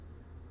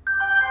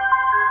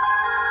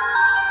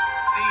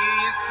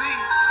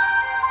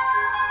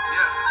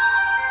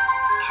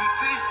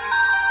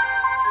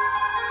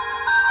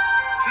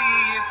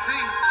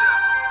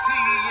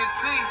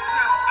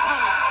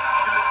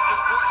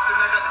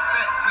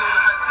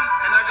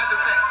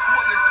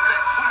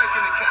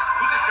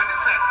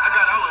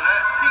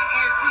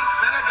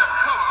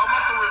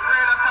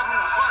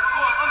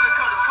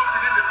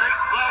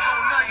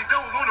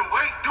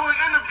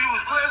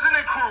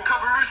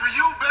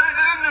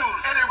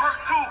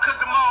Two, cause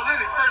I'm all in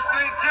it. First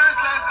name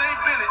Terrence, last name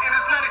Bennett. And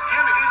it's not a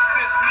gimmick, it's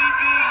just me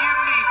being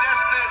me.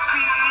 That's the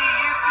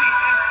T-E-N-T.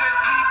 It's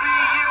just me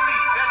being me.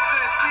 That's the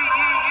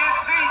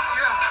T-E-N-T.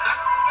 Yeah.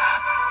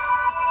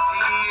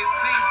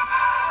 T-E-N-T.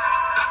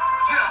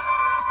 Yeah.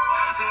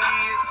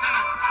 T-E-N-T.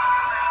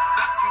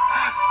 T-T.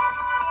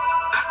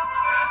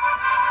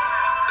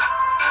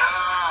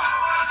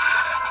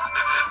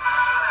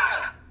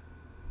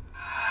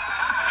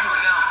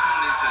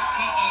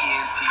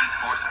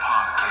 Sports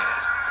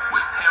Podcast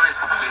with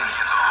Terrence Bennett.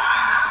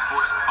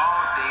 Sports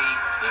all day,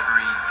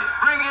 every day.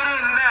 Bring it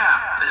in now.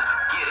 Let's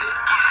get it.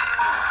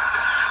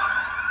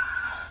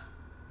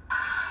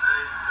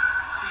 Hey,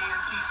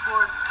 TNT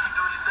Sports, keep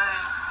doing your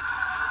thing.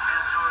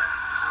 Ben Jordan,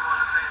 we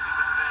want to say anything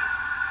for today.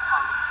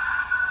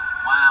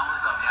 Wow,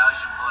 what's up, y'all?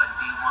 It's your boy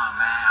D1,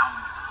 man.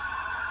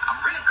 I'm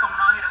really coming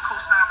on here to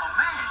co-sign my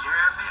man. You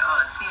heard me?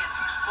 TNT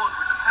Sports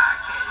with the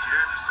podcast. You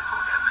heard me?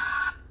 Support that man.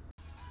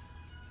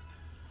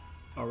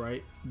 All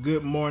right.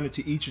 Good morning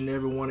to each and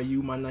every one of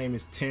you. My name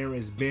is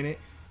Terrence Bennett,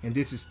 and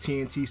this is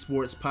TNT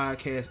Sports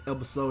Podcast,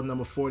 episode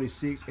number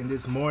 46. And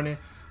this morning,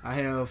 I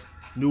have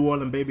New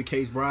Orleans Baby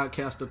Cakes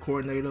broadcaster,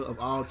 coordinator of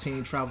all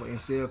team travel and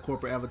sale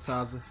corporate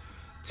advertiser,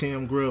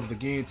 Tim Grubbs.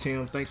 Again,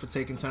 Tim, thanks for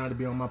taking time to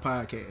be on my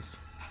podcast.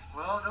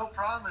 Well, no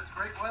problem. It's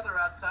great weather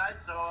outside,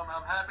 so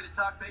I'm happy to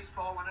talk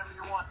baseball whenever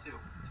you want to.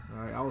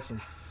 All right, awesome.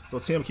 So,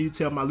 Tim, can you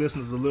tell my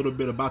listeners a little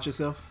bit about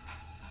yourself?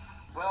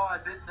 Well,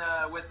 I've been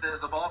with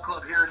the ball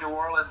club here in New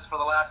Orleans for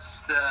the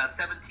last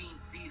 17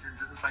 seasons.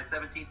 This is my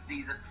 17th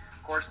season.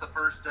 Of course, the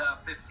first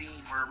 15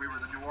 where we were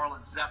the New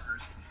Orleans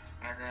Zephyrs,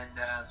 and then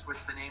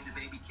switched the name to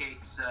Baby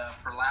Cakes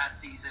for last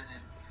season.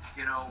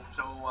 And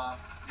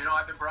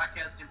I've been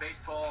broadcasting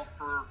baseball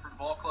for the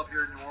ball club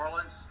here in New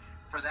Orleans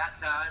for that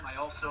time. I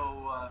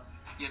also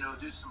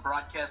do some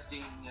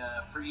broadcasting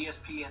for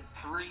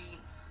ESPN3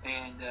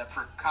 and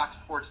for Cox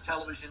Sports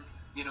Television.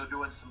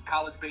 Doing some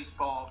college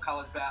baseball,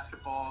 college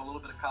basketball, a little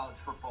bit of college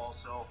football.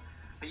 So,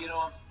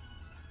 I'm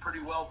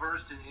pretty well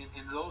versed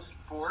in those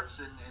sports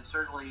and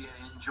certainly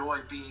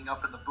enjoy being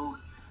up in the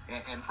booth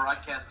and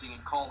broadcasting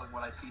and calling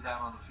what I see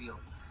down on the field.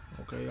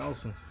 Okay,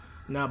 awesome.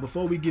 Now,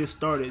 before we get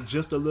started,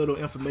 just a little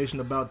information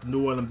about the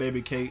New Orleans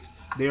Baby Cakes.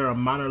 They are a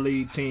minor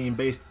league team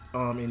based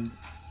in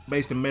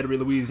Metairie,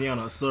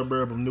 Louisiana, a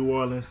suburb of New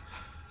Orleans.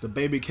 The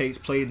Baby Cakes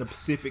play in the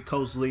Pacific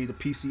Coast League, the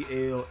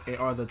PCL, and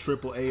are the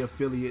AAA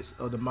affiliates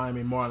of the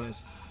Miami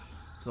Marlins.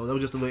 So that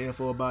was just a little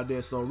info about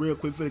that. So real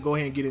quick, we're going to go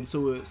ahead and get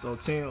into it. So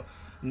Tim,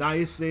 now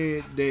you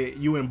said that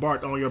you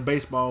embarked on your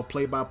baseball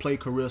play-by-play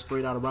career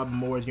straight out of Robert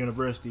Morris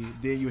University.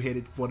 Then you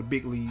headed for the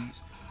big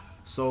leagues.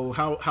 So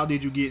how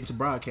did you get into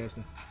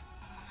broadcasting?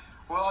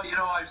 Well,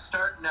 I was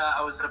starting.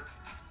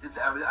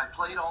 I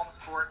played all the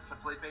sports. I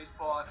played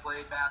baseball. I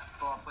played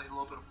basketball. I played a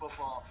little bit of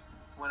football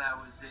when I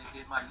was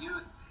in my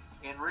youth.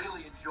 And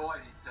really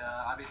enjoyed it.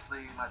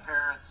 Obviously, my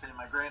parents and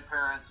my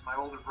grandparents, my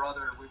older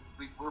brother,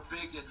 we were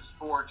big into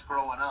sports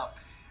growing up.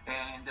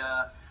 And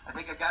I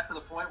think I got to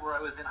the point where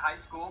I was in high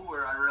school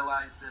where I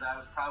realized that I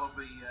was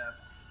probably,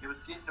 it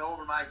was getting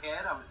over my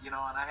head. I was, and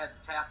I had to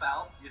tap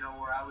out,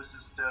 where I was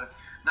just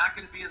not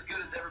going to be as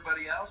good as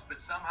everybody else. But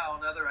somehow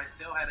or another, I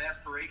still had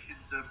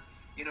aspirations of,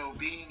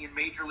 being in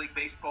Major League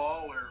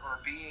Baseball or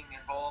being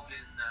involved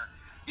in,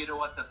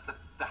 at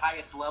the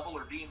highest level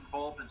or being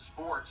involved in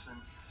sports. And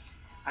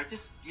I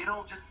just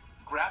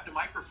grabbed a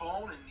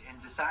microphone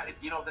and decided,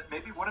 that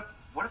maybe what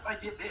if I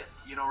did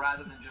this,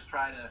 rather than just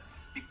try to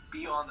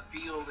be on the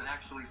field and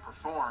actually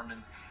perform.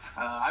 And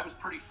I was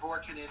pretty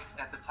fortunate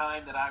at the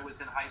time that I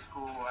was in high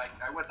school.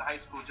 I went to high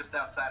school just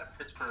outside of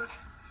Pittsburgh,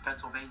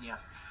 Pennsylvania,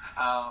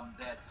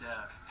 that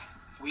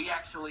we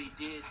actually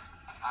did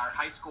our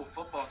high school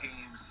football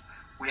games.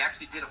 We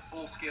actually did a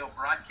full-scale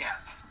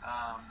broadcast,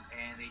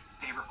 and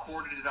they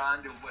recorded it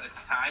onto what at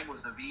the time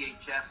was a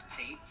VHS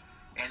tape.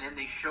 And then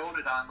they showed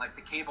it on like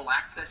the cable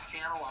access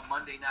channel on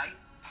Monday night,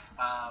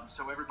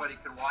 so everybody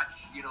could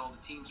watch, the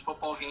team's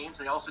football games.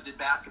 They also did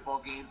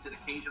basketball games, did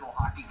occasional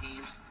hockey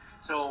games.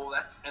 So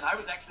and I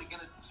was actually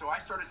so I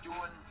started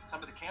doing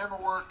some of the camera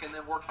work and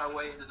then worked my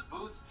way into the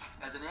booth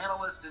as an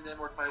analyst and then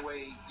worked my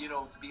way,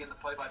 to being the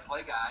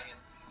play-by-play guy. And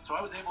so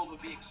I was able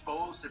to be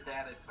exposed to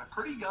that at a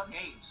pretty young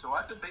age. So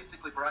I've been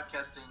basically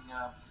broadcasting,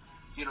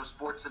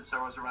 sports since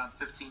I was around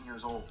 15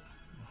 years old.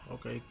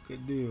 Okay,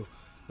 good deal.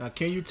 Now,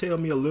 can you tell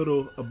me a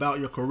little about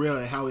your career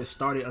and how it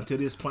started until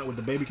this point with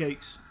the Baby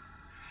Cakes?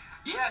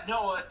 Yeah,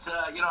 no, it's,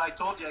 I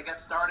told you I got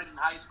started in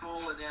high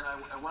school and then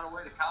I went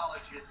away to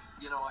college and,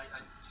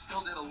 I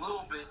still did a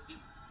little bit,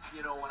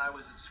 when I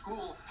was in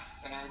school.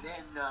 And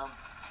then,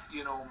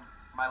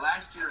 my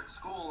last year in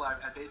school, I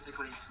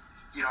basically,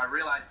 I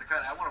realized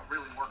I want to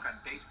really work on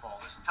baseball.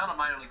 There's a ton of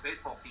minor league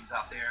baseball teams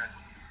out there. And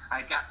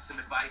I got some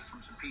advice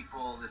from some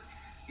people that,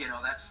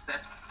 that's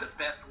the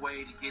best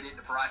way to get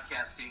into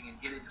broadcasting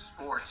and get into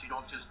sports. You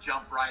don't just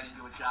jump right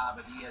into a job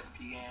at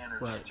ESPN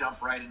or just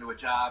jump right into a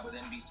job with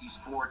NBC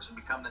Sports and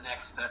become the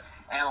next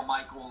Al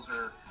Michaels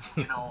or,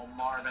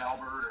 Marv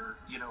Albert or,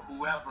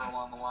 whoever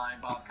along the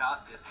line, Bob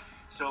Costas.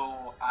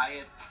 So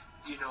I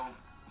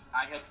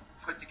had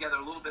put together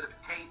a little bit of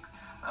a tape,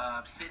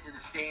 sitting in the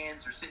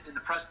stands or sitting in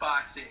the press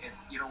box, and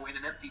in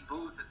an empty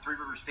booth at Three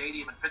River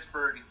Stadium in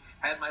Pittsburgh, and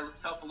had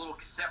myself a little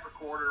cassette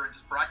recorder and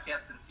just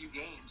broadcasted a few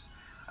games,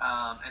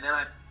 and then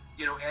I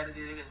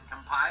edited it and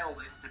compiled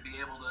it to be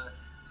able to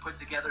put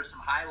together some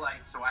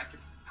highlights so I could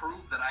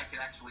prove that I could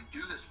actually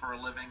do this for a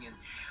living. And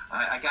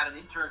I got an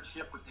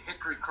internship with the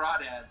Hickory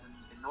Crawdads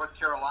in North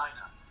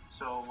Carolina.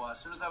 So as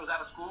soon as I was out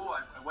of school,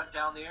 I went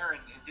down there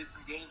and did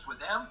some games with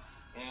them.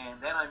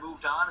 And then I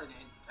moved on and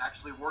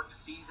actually worked a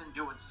season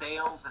doing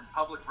sales and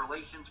public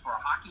relations for a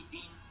hockey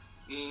team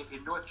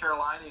in North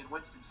Carolina, in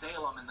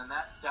Winston-Salem. And then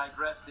that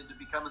digressed into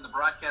becoming the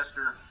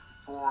broadcaster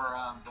for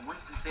the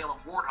Winston-Salem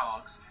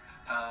Warthogs.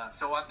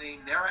 So I mean,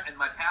 there, and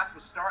my path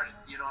was started.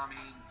 It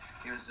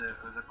was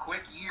a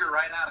quick year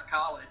right out of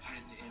college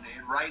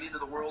and right into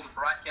the world of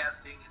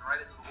broadcasting and right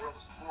into the world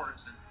of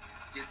sports. And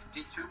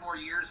did 2 more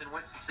years in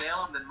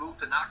Winston-Salem, then moved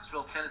to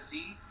Knoxville,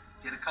 Tennessee.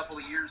 Did a couple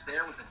of years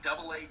there with the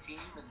AA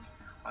team, and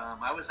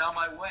I was on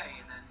my way.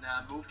 And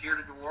then moved here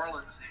to New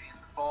Orleans in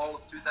the fall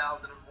of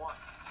 2001.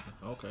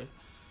 Okay.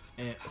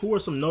 And who are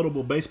some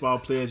notable baseball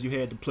players you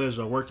had the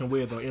pleasure of working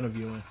with or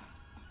interviewing?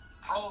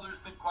 Oh, there's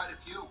been quite a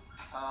few.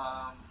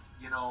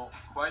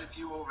 Quite a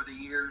few over the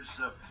years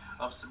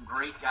of some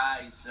great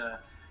guys.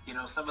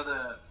 Some of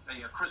the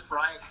Chris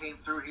Bryant came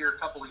through here a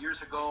couple of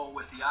years ago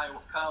with the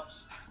Iowa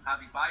Cubs.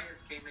 Javi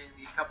Baez came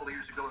in a couple of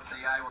years ago with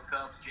the Iowa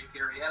Cubs. Jake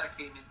Arrieta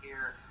came in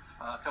here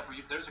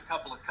there's a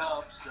couple of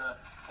Cubs, a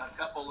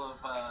couple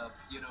of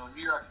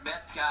New York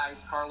Mets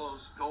guys,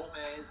 Carlos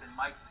Gomez and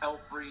Mike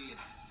Pelfrey and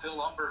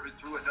Phil Umber, who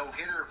threw a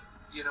no-hitter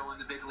in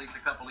the big leagues a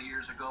couple of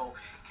years ago,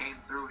 came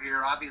through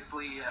here.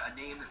 Obviously, a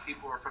name that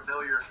people are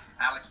familiar,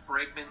 Alex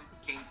Bregman,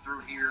 came through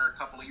here a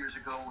couple of years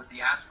ago with the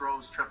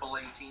Astros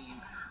AAA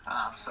team.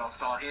 So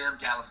saw him.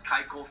 Dallas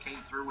Keuchel came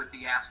through with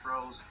the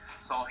Astros.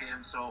 Saw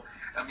him. So,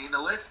 I mean,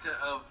 the list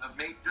of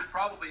there's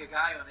probably a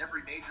guy on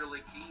every major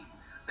league team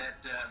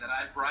that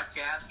I've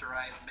broadcast or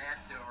I've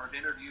met or have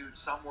interviewed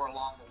somewhere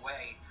along the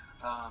way.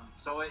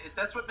 So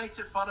that's what makes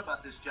it fun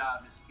about this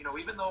job is,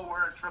 even though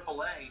we're in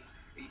AAA,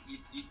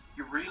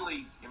 you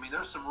really,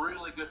 there's some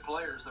really good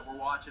players that we're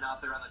watching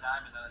out there on the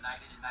diamond on a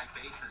night-in and night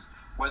basis,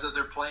 whether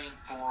they're playing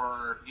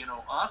for,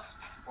 us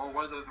or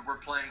whether we're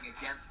playing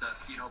against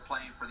us,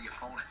 playing for the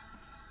opponent.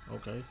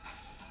 Okay.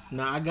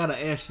 Now, I got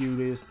to ask you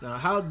this. Now,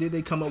 how did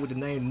they come up with the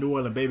name New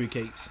Orleans Baby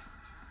Cakes?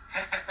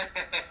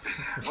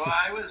 Well,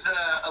 I was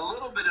a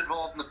little bit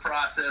involved in the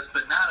process,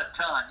 but not a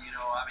ton,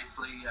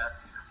 obviously.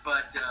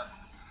 But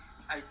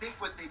I think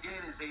what they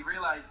did is they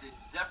realized that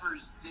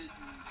Zephyrs didn't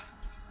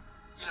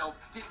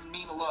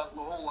mean a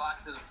whole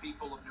lot to the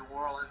people of New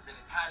Orleans, and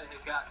it kind of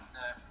had gotten,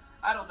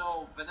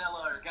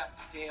 vanilla or gotten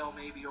stale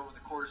maybe over the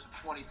course of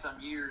 20-some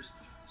years.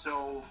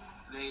 So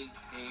they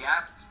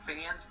asked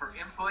fans for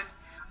input,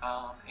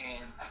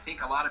 and I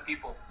think a lot of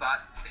people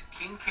thought that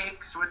King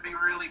Cakes would be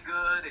really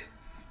good, and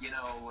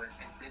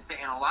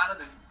a lot of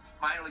the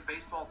minor league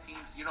baseball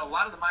teams, a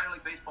lot of the minor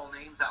league baseball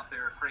names out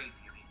there are crazy.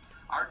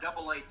 Our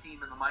AA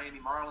team in the Miami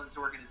Marlins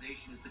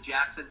organization is the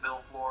Jacksonville,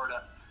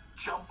 Florida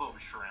Jumbo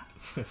Shrimp,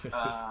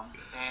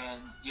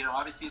 and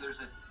obviously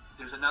there's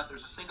a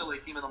single A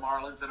team in the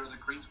Marlins that are the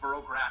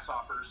Greensboro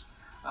Grasshoppers.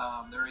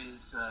 There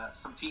is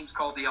some teams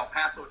called the El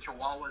Paso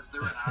Chihuahuas.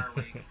 They're in our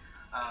league.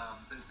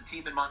 There's a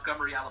team in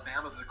Montgomery,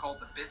 Alabama. They're called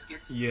the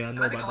Biscuits. Yeah, I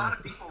know I think about a lot that.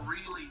 of people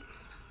really,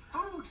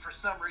 food for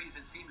some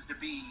reason seems to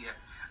be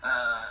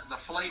the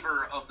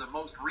flavor of the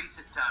most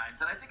recent times.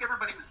 And I think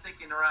everybody was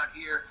thinking around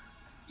here,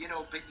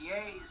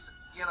 beignets,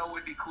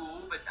 would be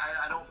cool, but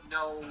I don't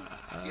know,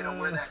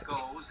 where that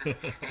goes.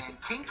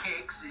 And King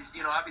Cakes is,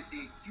 obviously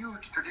a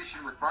huge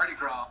tradition with Mardi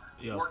Gras.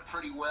 Yeah. Worked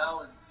pretty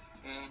well,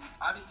 and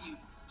obviously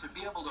to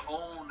be able to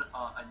own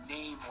a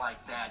name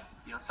like that,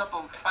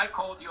 if I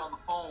called you on the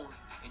phone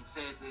and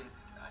said that,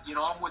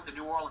 I'm with the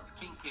New Orleans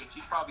King Cakes,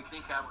 you'd probably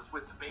think I was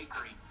with the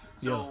bakery.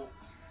 So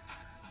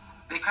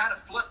they kind of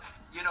flipped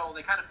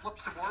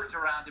some words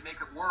around to make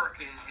it work,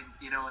 and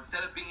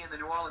instead of being the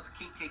New Orleans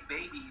King Cake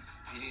Babies,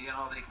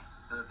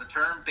 the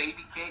term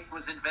baby cake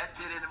was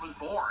invented and it was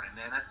born, and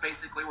then that's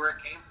basically where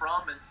it came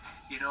from. And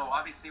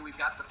obviously we've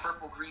got the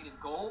purple, green, and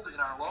gold in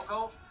our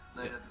logo,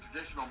 the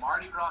traditional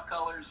Mardi Gras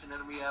colors, and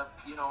then we have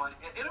and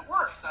it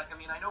works. I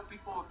know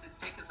people, it's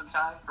taken some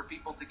time for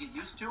people to get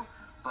used to,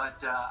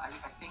 but I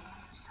think,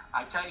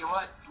 I tell you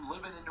what,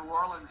 living in New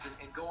Orleans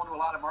and going to a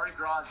lot of Mardi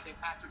Gras and St.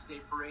 Patrick's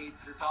Day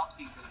parades this off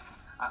season,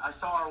 I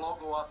saw our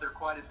logo out there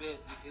quite a bit.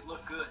 It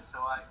looked good, so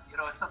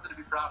it's something to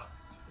be proud of.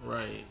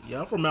 Right.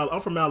 Yeah, I'm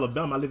from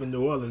Alabama. I live in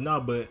New Orleans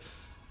now, but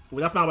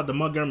when I found out the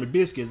Montgomery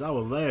Biscuits, I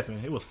was laughing.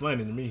 It was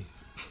funny to me.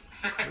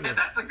 And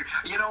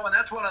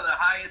that's one of the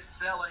highest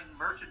selling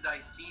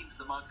merchandise teams,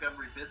 the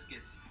Montgomery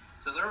Biscuits.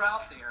 So they're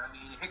out there.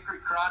 Hickory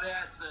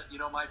Crawdads,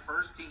 my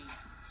first team,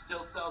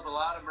 still sells a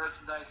lot of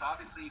merchandise.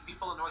 Obviously,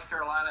 people in North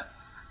Carolina,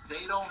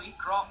 they don't eat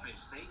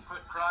crawfish. They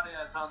put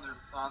crawdads on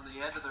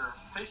the end of their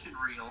fishing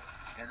reel,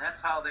 and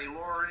that's how they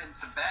lure in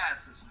some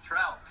bass and some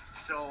trout.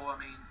 So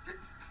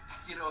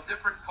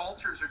different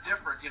cultures are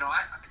different.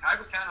 I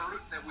was kind of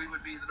rooting that we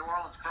would be the New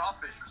Orleans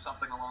crawfish or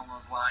something along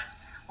those lines.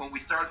 when we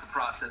started the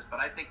process. But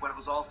I think when it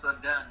was all said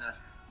and done,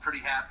 pretty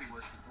happy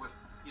with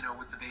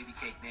the Baby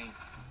Cake name.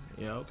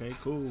 Yeah. Okay.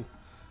 Cool.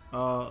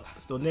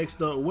 So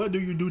next up, what do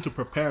you do to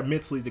prepare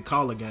mentally to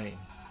call a game?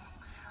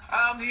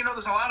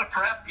 There's a lot of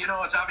prep.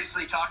 It's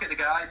obviously talking to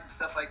guys and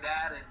stuff like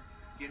that,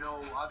 and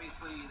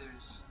obviously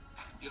there's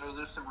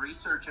some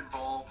research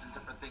involved and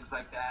different things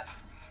like that.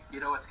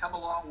 It's come a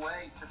long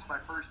way since my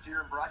first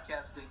year in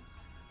broadcasting.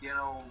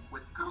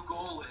 With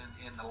Google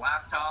and the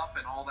laptop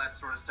and all that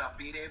sort of stuff,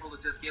 being able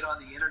to just get on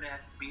the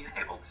internet, being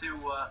able to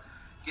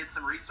get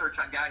some research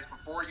on guys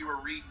before you were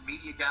reading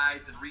media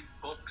guides and reading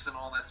books and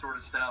all that sort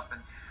of stuff.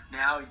 And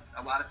now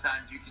a lot of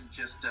times you can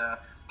just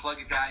plug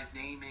a guy's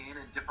name in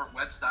and different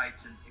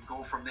websites and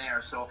go from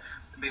there. So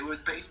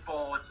with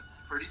baseball, it's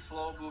a pretty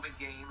slow moving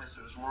game, as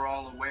we're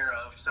all aware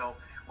of. So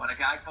when a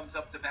guy comes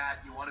up to bat,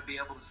 you want to be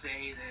able to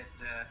say that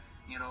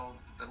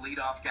the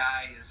leadoff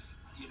guy is.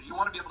 You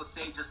want to be able to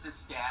say just his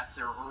stats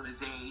or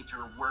his age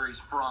or where he's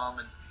from.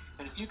 And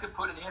if you can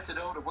put an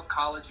antidote of what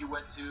college you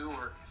went to,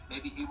 or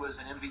maybe he was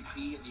an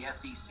MVP in the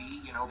SEC,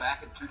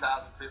 back in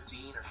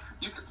 2015, or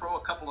you could throw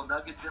a couple of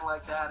nuggets in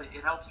like that,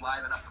 it helps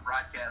liven up the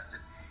broadcast.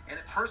 And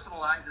it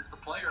personalizes the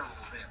player a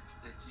little bit.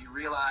 That you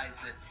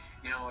realize that,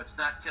 it's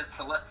not just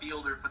the left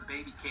fielder for the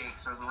Baby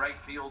Cakes or the right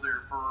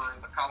fielder for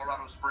the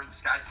Colorado Springs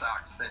Sky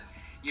Sox, that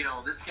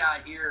this guy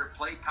here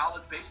played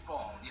college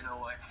baseball.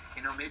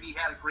 Maybe he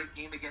had a great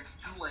game against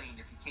Tulane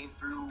if he came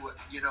through,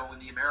 in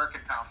the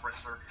American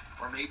Conference,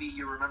 or maybe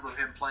you remember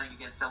him playing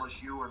against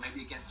LSU or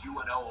maybe against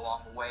UNO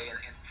along the way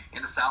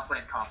in the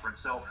Southland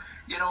Conference. So,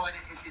 and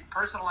it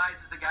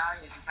personalizes the guy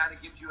and it kind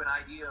of gives you an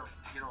idea of,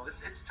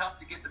 it's tough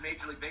to get to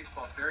Major League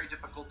Baseball. It's very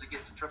difficult to get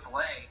to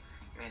AAA,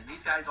 and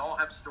these guys all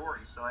have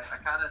stories. So I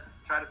kind of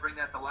try to bring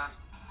that to life.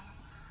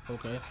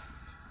 Okay.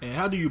 And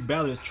how do you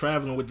balance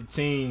traveling with the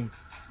team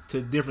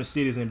to different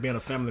cities and being a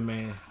family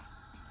man?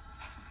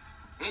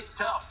 It's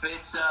tough.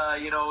 It's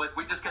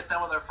we just got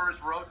done with our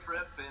first road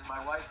trip, and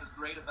my wife is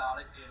great about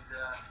it. And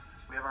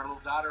we have our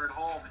little daughter at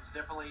home. It's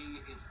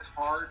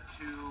hard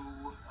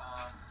to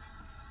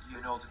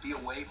to be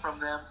away from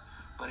them,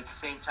 but at the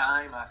same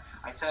time,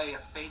 I tell you,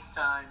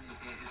 FaceTime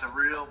is a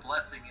real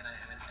blessing and an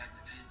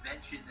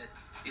invention that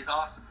is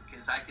awesome,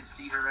 because I can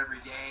see her every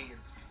day,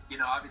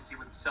 and obviously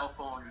with the cell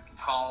phone you can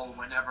call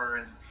whenever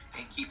and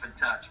keep in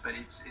touch. But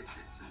it's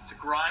a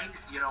grind.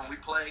 We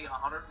play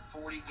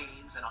 140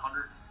 games in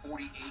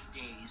 148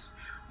 days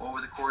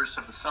over the course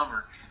of the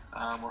summer.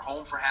 We're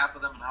home for half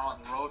of them and out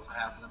on the road for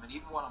half of them. And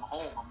even when I'm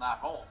home, I'm not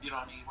home.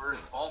 We're at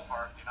the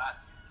ballpark. You're not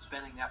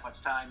spending that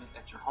much time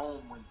at your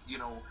home when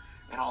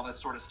and all that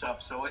sort of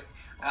stuff. So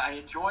I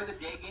enjoy the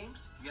day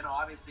games.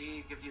 Obviously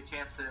it gives you a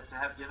chance to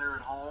have dinner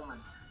at home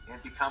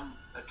and become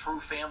a true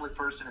family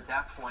person at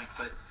that point.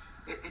 But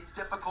it's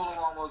difficult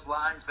along those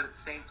lines, but at the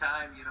same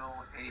time,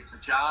 it's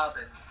a job,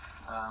 and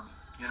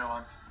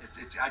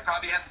I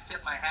probably have to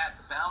tip my hat.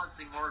 The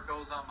balancing more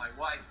goes on my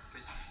wife,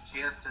 because she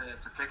has to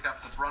pick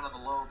up the brunt of the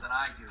load than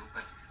I do.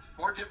 But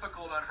more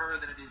difficult on her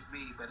than it is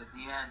me. But at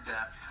the end,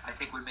 I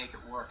think we make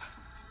it work.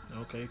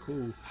 Okay,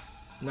 cool.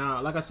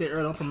 Now, like I said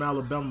earlier, I'm from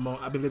Alabama.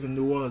 I've been living in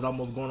New Orleans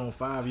almost going on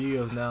 5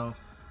 years now.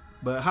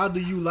 But how do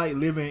you like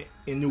living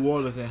in New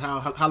Orleans, and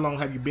how long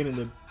have you been in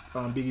the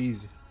Big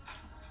Easy?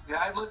 Yeah,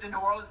 I've lived in New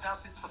Orleans now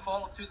since the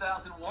fall of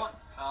 2001.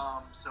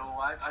 So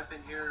I've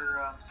been here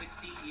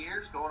 16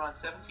 years, going on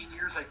 17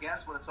 years, I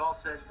guess, when it's all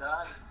said and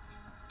done. And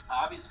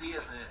obviously,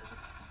 as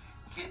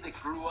a kid that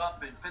grew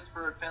up in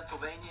Pittsburgh,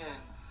 Pennsylvania,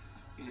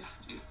 and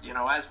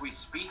as we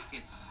speak,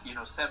 it's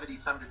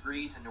 70-some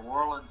degrees in New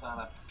Orleans on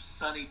a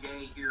sunny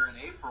day here in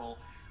April.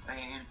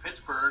 In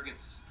Pittsburgh,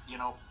 it's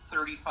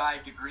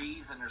 35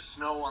 degrees and there's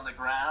snow on the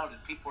ground,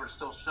 and people are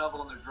still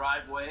shoveling their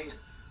driveway and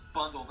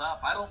bundled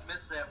up. I don't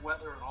miss that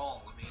weather at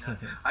all. I mean,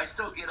 I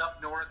still get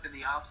up north in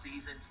the off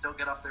season, still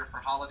get up there for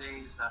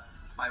holidays.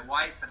 My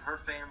wife and her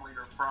family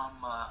are from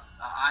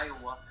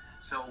Iowa,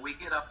 so we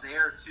get up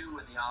there too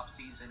in the off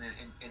season,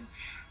 and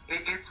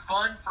it's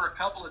fun for a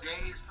couple of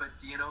days. But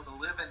to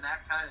live in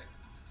that kind of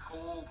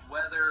cold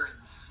weather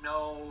and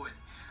snow, and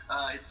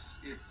it's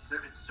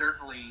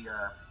certainly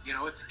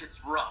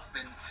it's rough,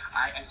 and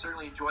I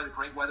certainly enjoy the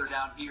great weather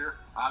down here.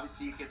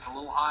 Obviously, it gets a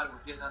little hot.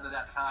 We're getting under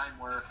that time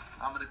where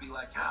I'm going to be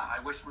like, I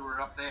wish we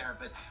were up there.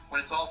 But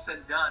when it's all said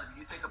and done, if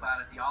you think about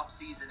it, the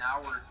off-season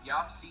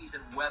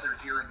weather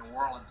here in New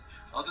Orleans,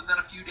 other than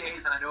a few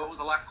days, and I know it was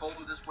a lot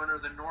colder this winter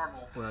than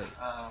normal, right.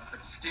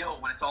 But still,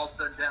 when it's all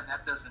said and done,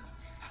 that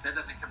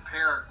doesn't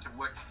compare to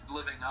what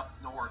living up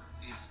north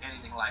is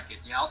anything like it.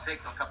 Yeah, I'll take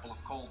a couple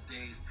of cold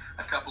days,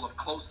 a couple of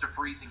close to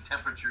freezing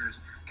temperatures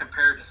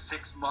compared to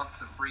 6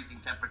 months of freezing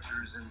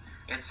temperatures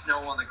and snow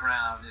on the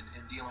ground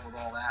and dealing with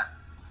all that.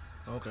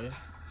 Okay.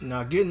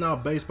 Now, getting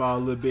off baseball a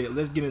little bit,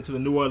 let's get into the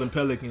New Orleans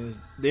Pelicans.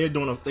 They're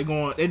doing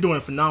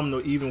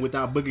phenomenal even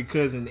without Boogie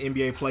Cousins in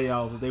the NBA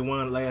playoffs. They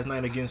won last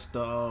night against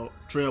the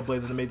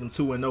Trailblazers and made them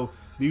 2-0.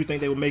 Do you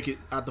think they will make it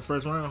out the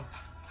first round?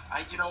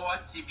 You know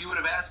what? If you would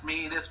have asked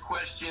me this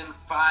question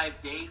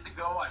 5 days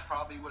ago, I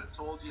probably would have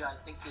told you I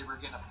think they were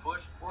going to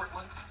push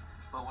Portland.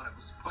 But when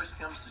push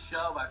comes to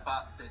shove, I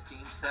thought that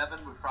Game 7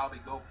 would probably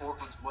go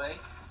Portland's way.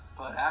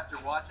 But after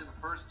watching the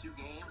first 2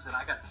 games, and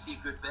I got to see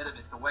a good bit of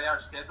it, the way our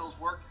schedules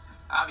work,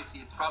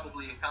 obviously it's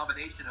probably a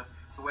combination of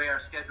the way our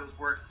schedules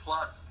work,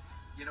 plus,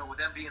 with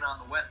them being on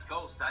the West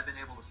Coast, I've been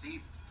able to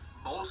see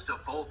most of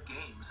both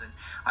games. And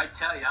I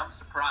tell you, I'm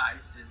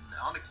surprised, and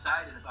I'm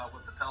excited about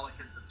what the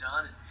Pelicans have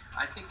done. And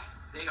I think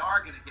they are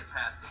going to get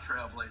past the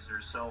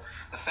Trailblazers. So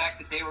the fact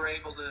that they were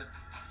able to,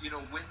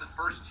 win the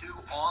first 2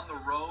 on the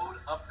road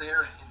up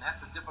there, and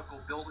that's a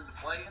difficult building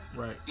to play in.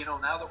 Right.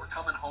 Now that we're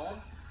coming home,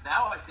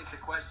 now I think the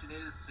question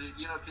is,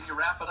 can you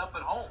wrap it up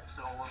at home?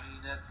 So I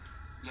mean,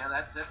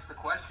 that's the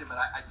question. But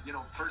I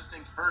first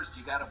things first,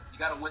 you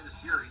gotta win the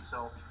series.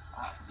 So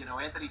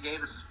Anthony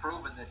Davis has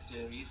proven that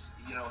he's,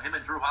 him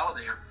and Drew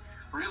Holiday are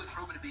really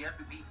proven to be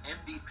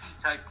MVP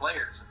type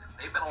players. And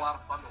they've been a lot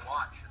of fun to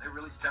watch. They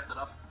really stepped it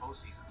up in the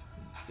postseason.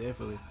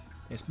 Definitely.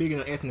 And speaking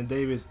of Anthony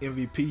Davis,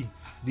 MVP,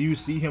 do you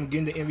see him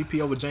getting the MVP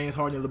over James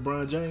Harden and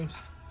LeBron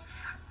James?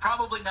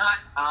 Probably not.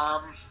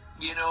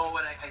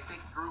 And I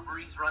think Drew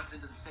Brees runs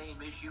into the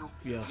same issue.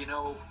 Yeah.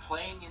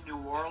 Playing in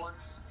New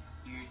Orleans,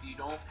 you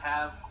don't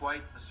have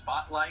quite the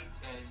spotlight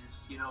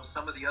as,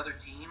 some of the other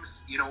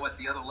teams, at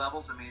the other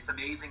levels. I mean, it's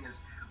amazing as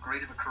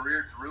great of a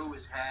career Drew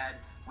has had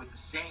with the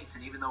Saints,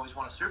 and even though he's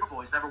won a Super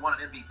Bowl, he's never won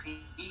an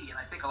MVP. And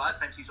I think a lot of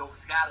times he's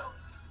overshadowed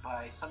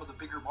by some of the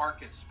bigger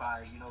markets,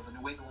 by, the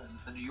New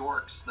Englands, the New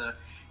Yorks,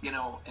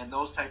 and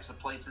those types of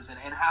places,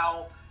 and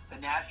how the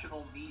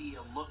national media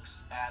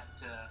looks at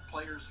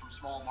players from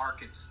small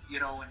markets,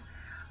 and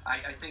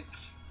I think,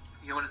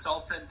 when it's all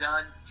said and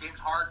done, James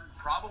Harden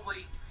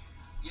probably,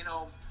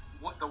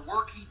 what the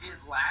work he did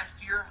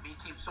last year, I mean,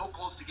 he came so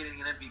close to getting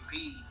an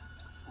MVP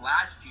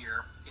last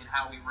year in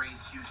how he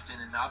raised Houston,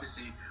 and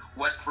obviously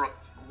Westbrook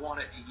won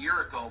it a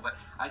year ago, but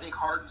I think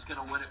Harden's going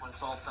to win it when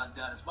it's all said and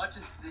done. As much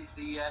as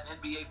the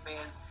NBA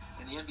fans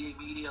and the NBA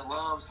media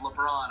loves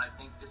LeBron, I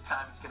think this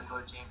time it's going to go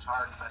to James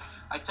Harden. But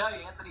I tell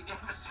you, Anthony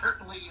Davis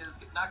certainly is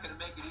not going to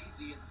make it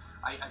easy,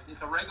 and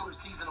it's a regular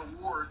season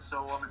award,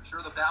 so I'm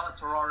sure the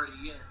ballots are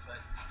already in, but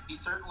he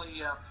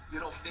certainly,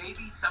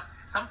 maybe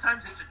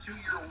sometimes it's a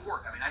 2-year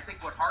award. I mean, I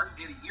think what Harden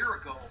did a year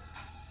ago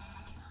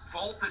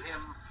vaulted him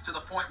to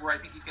the point where I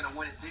think he's going to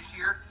win it this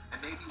year,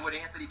 and maybe what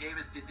Anthony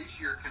Davis did this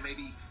year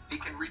he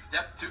can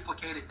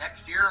duplicate it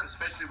next year, and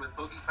especially with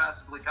Boogie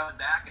possibly coming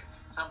back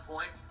at some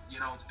point,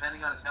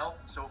 depending on his health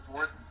and so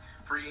forth,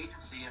 and free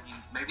agency. I mean,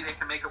 maybe they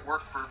can make it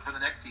work for the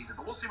next season,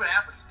 but we'll see what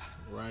happens.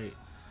 Right.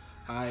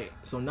 All right,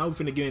 so now we're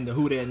finna get into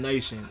Who Dat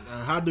Nation.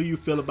 How do you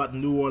feel about the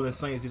New Orleans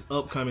Saints this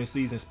upcoming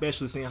season,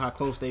 especially seeing how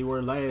close they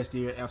were last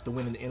year after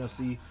winning the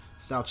NFC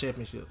South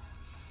Championship?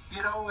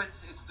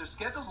 It's their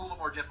schedule's a little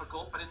more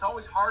difficult, but it's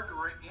always hard to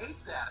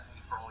gauge that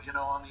in April.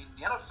 I mean,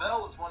 the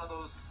NFL is one of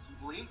those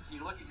leagues.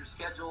 You look at your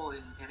schedule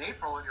in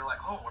April, and you're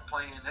like, oh, we're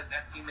playing,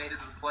 that team made it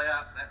to the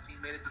playoffs, that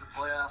team made it to the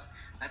playoffs,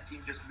 that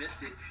team just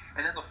missed it.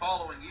 And then the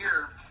following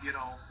year,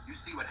 you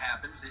see what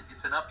happens.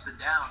 It's an ups and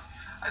downs.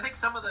 I think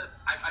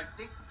I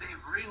think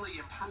they've really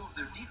improved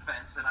their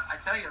defense, and I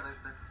tell you,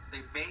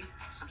 they've made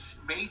some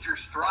major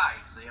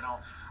strides.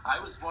 I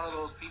was one of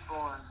those people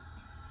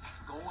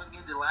going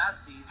into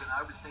last season,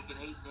 I was thinking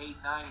 8-8,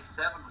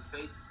 9-7 was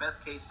the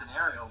best case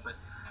scenario. But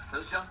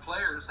those young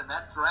players and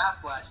that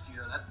draft last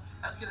year,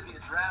 that's going to be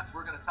a draft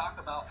we're going to talk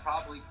about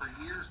probably for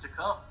years to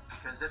come,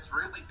 because it's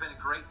really been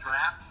a great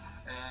draft,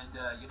 and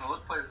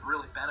those players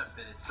really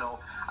benefited. So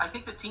I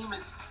think the team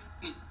is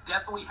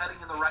definitely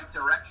heading in the right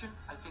direction.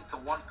 I think the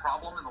one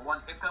problem and the one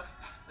hiccup,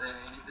 and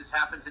this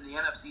happens in the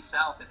NFC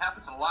South, it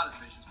happens in a lot of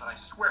divisions, but I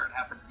swear it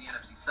happens in the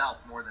NFC South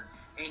more than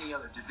any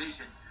other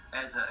division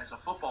as a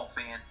football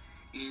fan,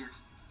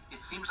 is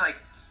it seems like,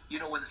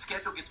 when the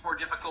schedule gets more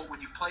difficult,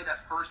 when you play that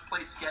first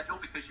place schedule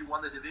because you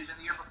won the division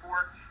the year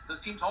before,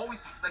 those teams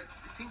always,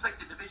 it seems like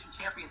the division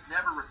champions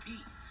never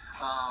repeat.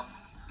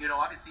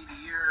 Obviously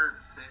the year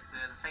that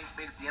the Saints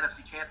made it to the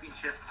NFC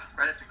Championship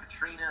right after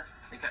Katrina,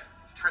 they got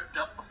tripped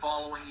up the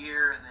following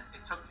year, and then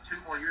it took 2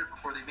 more years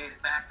before they made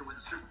it back to win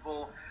the Super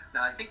Bowl.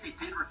 Now, I think they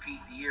did repeat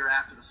the year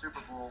after the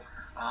Super Bowl.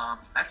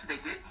 Actually,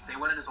 they did. They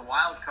went in as a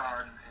wild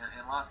card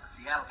and lost to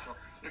Seattle. So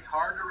it's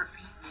hard to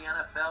repeat in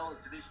the NFL as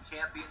division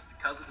champions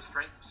because of the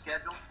strength of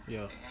schedule,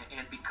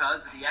 and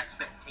because of the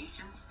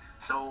expectations.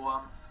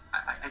 So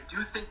I do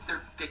think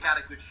they got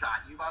a good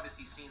shot. You've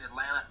obviously seen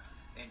Atlanta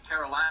and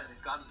Carolina.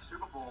 They've gone to the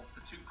Super Bowl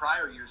the 2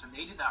 prior years, and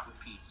they did not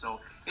repeat.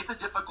 So it's a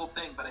difficult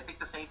thing, but I think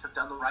the Saints have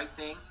done the right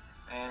thing.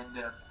 And,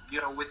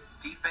 with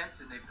defense,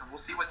 and we'll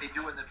see what they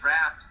do in the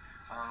draft.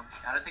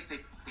 I don't think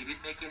they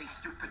didn't make any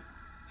stupid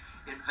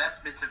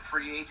investments in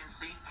free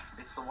agency.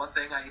 It's the one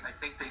thing I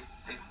think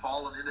they've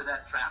fallen into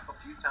that trap a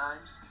few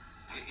times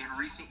in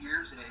recent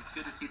years, and it's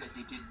good to see that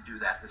they didn't do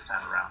that this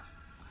time around.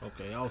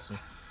 Okay, awesome.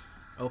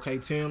 Okay,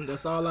 Tim,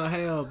 that's all I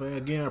have, man.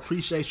 Again, I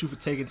appreciate you for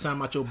taking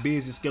time out your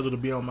busy schedule to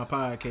be on my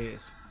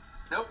podcast.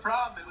 No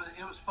problem.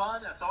 It was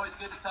fun. It's always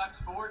good to talk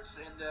sports.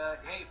 And,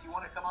 hey, if you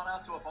want to come on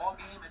out to a ball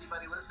game,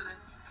 anybody listening,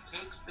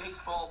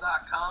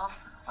 cakesbaseball.com.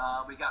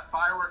 We got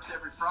fireworks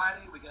every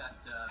Friday. We got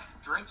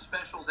drink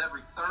specials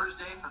every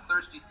Thursday for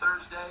Thirsty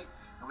Thursday,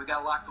 and we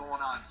got a lot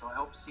going on. So I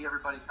hope to see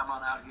everybody come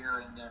on out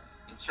here and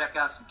check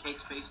out some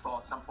Cakes Baseball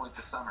at some point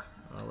this summer.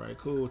 All right,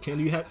 cool. Ken,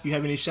 you have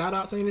any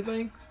shout-outs or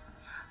anything?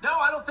 No,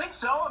 I don't think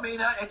so. I mean,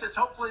 it's just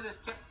hopefully this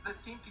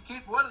team can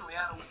keep winning. We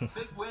had a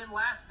big win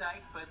last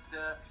night, but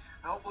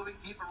hopefully we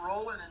can keep it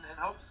rolling and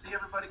hope to see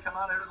everybody come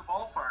out here to the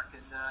ballpark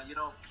and,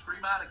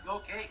 scream out and go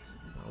Cakes.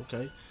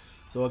 Okay.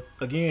 So,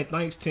 again,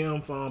 thanks,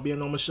 Tim, for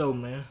being on the show,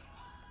 man.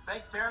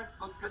 Thanks, Terrence.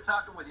 Good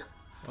talking with you.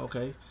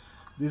 Okay.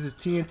 This is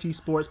TNT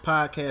Sports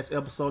Podcast,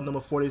 episode number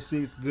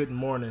 46. Good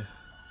morning.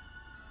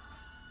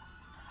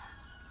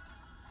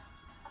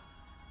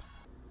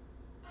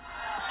 You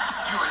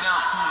are now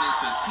tuned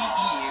into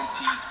TENT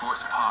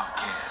Sports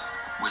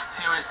Podcast with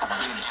Terrence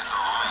Bennett.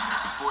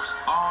 Sports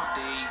all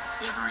day,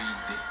 every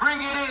day. Bring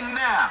it in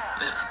now.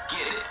 Let's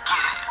get it.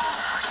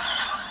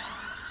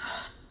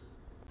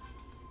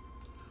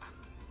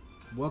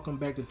 Welcome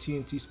back to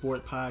TNT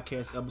Sports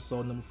Podcast,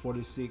 episode number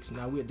 46.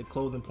 Now we're at the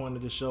closing point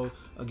of the show.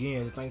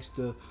 Again, thanks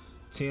to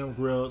Tim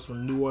Grubbs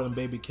from New Orleans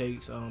Baby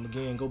Cakes.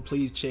 Again, go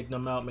please check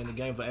them out, man. The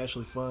games are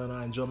actually fun.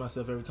 I enjoy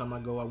myself every time I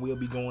go. I will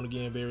be going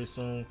again very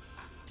soon.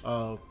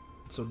 So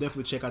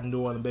definitely check out the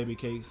New Orleans Baby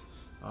Cakes.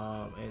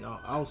 And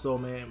also,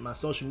 man, my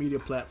social media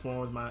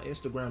platforms, my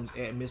Instagram is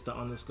at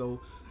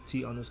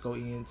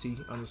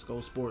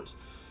Mr_T_ENT_sports.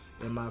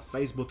 And my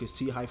Facebook is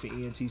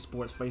T-ENT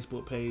Sports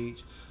Facebook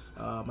page.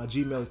 My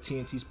Gmail is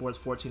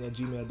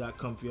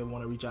tntsports14@gmail.com if you ever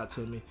want to reach out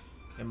to me.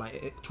 And my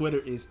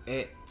Twitter is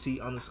at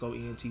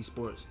T_ENT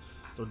Sports.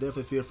 So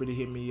definitely feel free to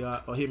hit me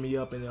up and if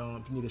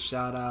you need a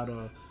shout out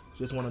or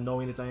just want to know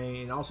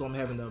anything. And also I'm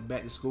having a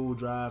back to school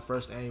drive,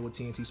 first annual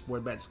TNT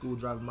Sports back to school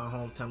drive in my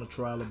hometown of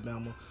Troy,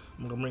 Alabama.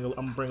 I'm gonna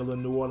bring a little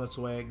New Orleans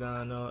swag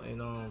down there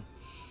and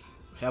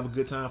have a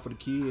good time for the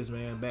kids,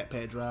 man.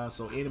 Backpack drive.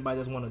 So anybody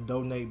that's want to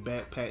donate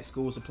backpack,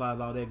 school supplies,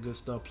 all that good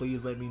stuff,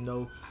 please let me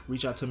know.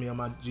 Reach out to me on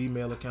my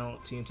Gmail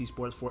account,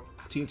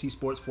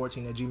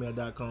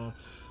 TNTsports14@gmail.com.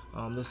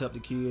 Let's help the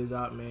kids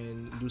out,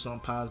 man. Do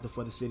something positive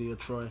for the city of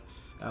Troy,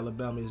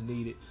 Alabama is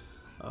needed.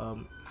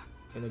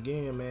 And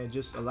again, man,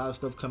 just a lot of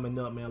stuff coming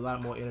up, man. A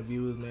lot more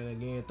interviews, man.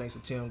 Again, thanks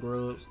to Tim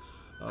Grubbs.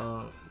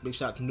 Big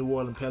shout out to New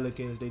Orleans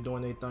Pelicans. They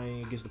doing their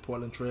thing against the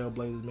Portland Trail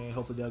Blazers, man.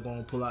 Hopefully they're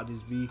going to pull out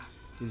this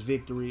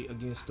victory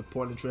against the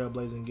Portland Trail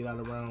Blazers and get out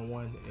of round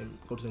one and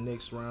go to the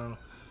next round.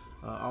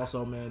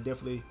 Also, man,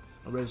 definitely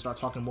I'm ready to start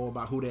talking more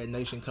about Who Dat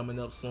Nation coming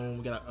up soon.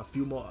 We got a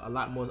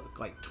lot more,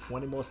 like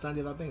 20 more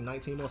Sundays, I think,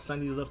 19 more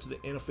Sundays left to the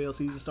NFL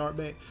season start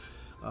back.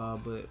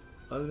 But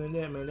other than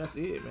that, man, that's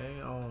it,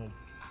 man.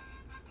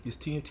 It's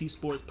TNT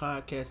Sports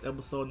Podcast,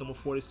 episode number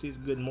 46.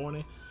 Good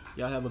morning.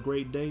 Y'all have a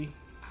great day.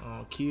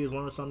 Kids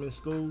learn something in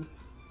school.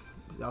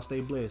 Y'all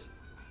stay blessed.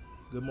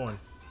 Good morning.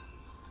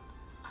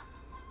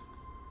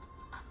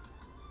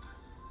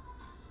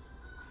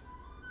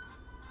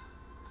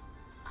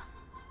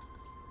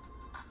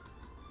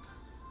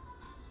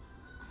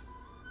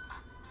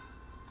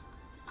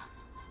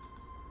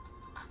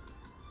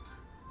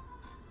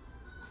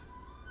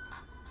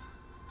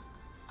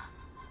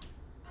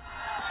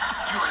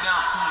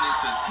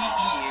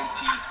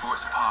 TENT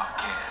Sports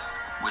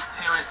Podcast with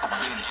Terrence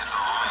Bennett.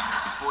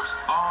 Sports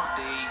all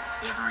day,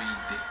 every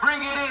day.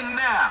 Bring it in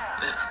now.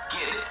 Let's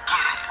get it.